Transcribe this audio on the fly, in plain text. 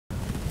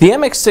The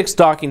MX6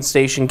 docking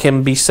station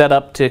can be set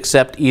up to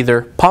accept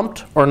either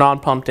pumped or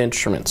non-pumped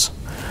instruments.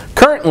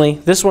 Currently,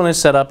 this one is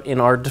set up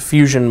in our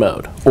diffusion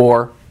mode,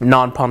 or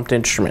non-pumped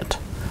instrument.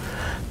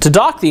 To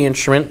dock the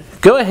instrument,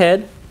 go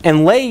ahead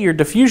and lay your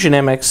diffusion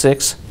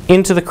MX6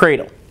 into the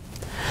cradle.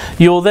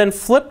 You will then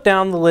flip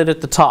down the lid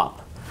at the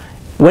top.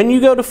 When you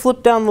go to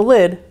flip down the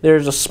lid,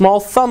 there's a small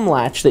thumb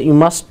latch that you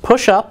must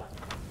push up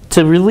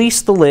to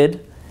release the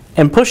lid,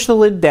 and push the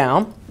lid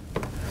down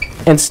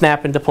and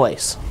snap into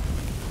place.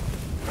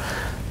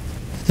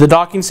 The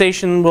docking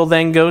station will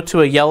then go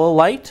to a yellow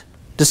light,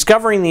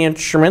 discovering the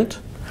instrument,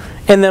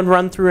 and then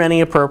run through any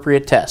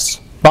appropriate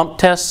tests. Bump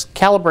tests,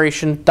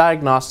 calibration,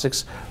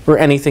 diagnostics, or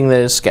anything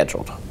that is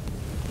scheduled.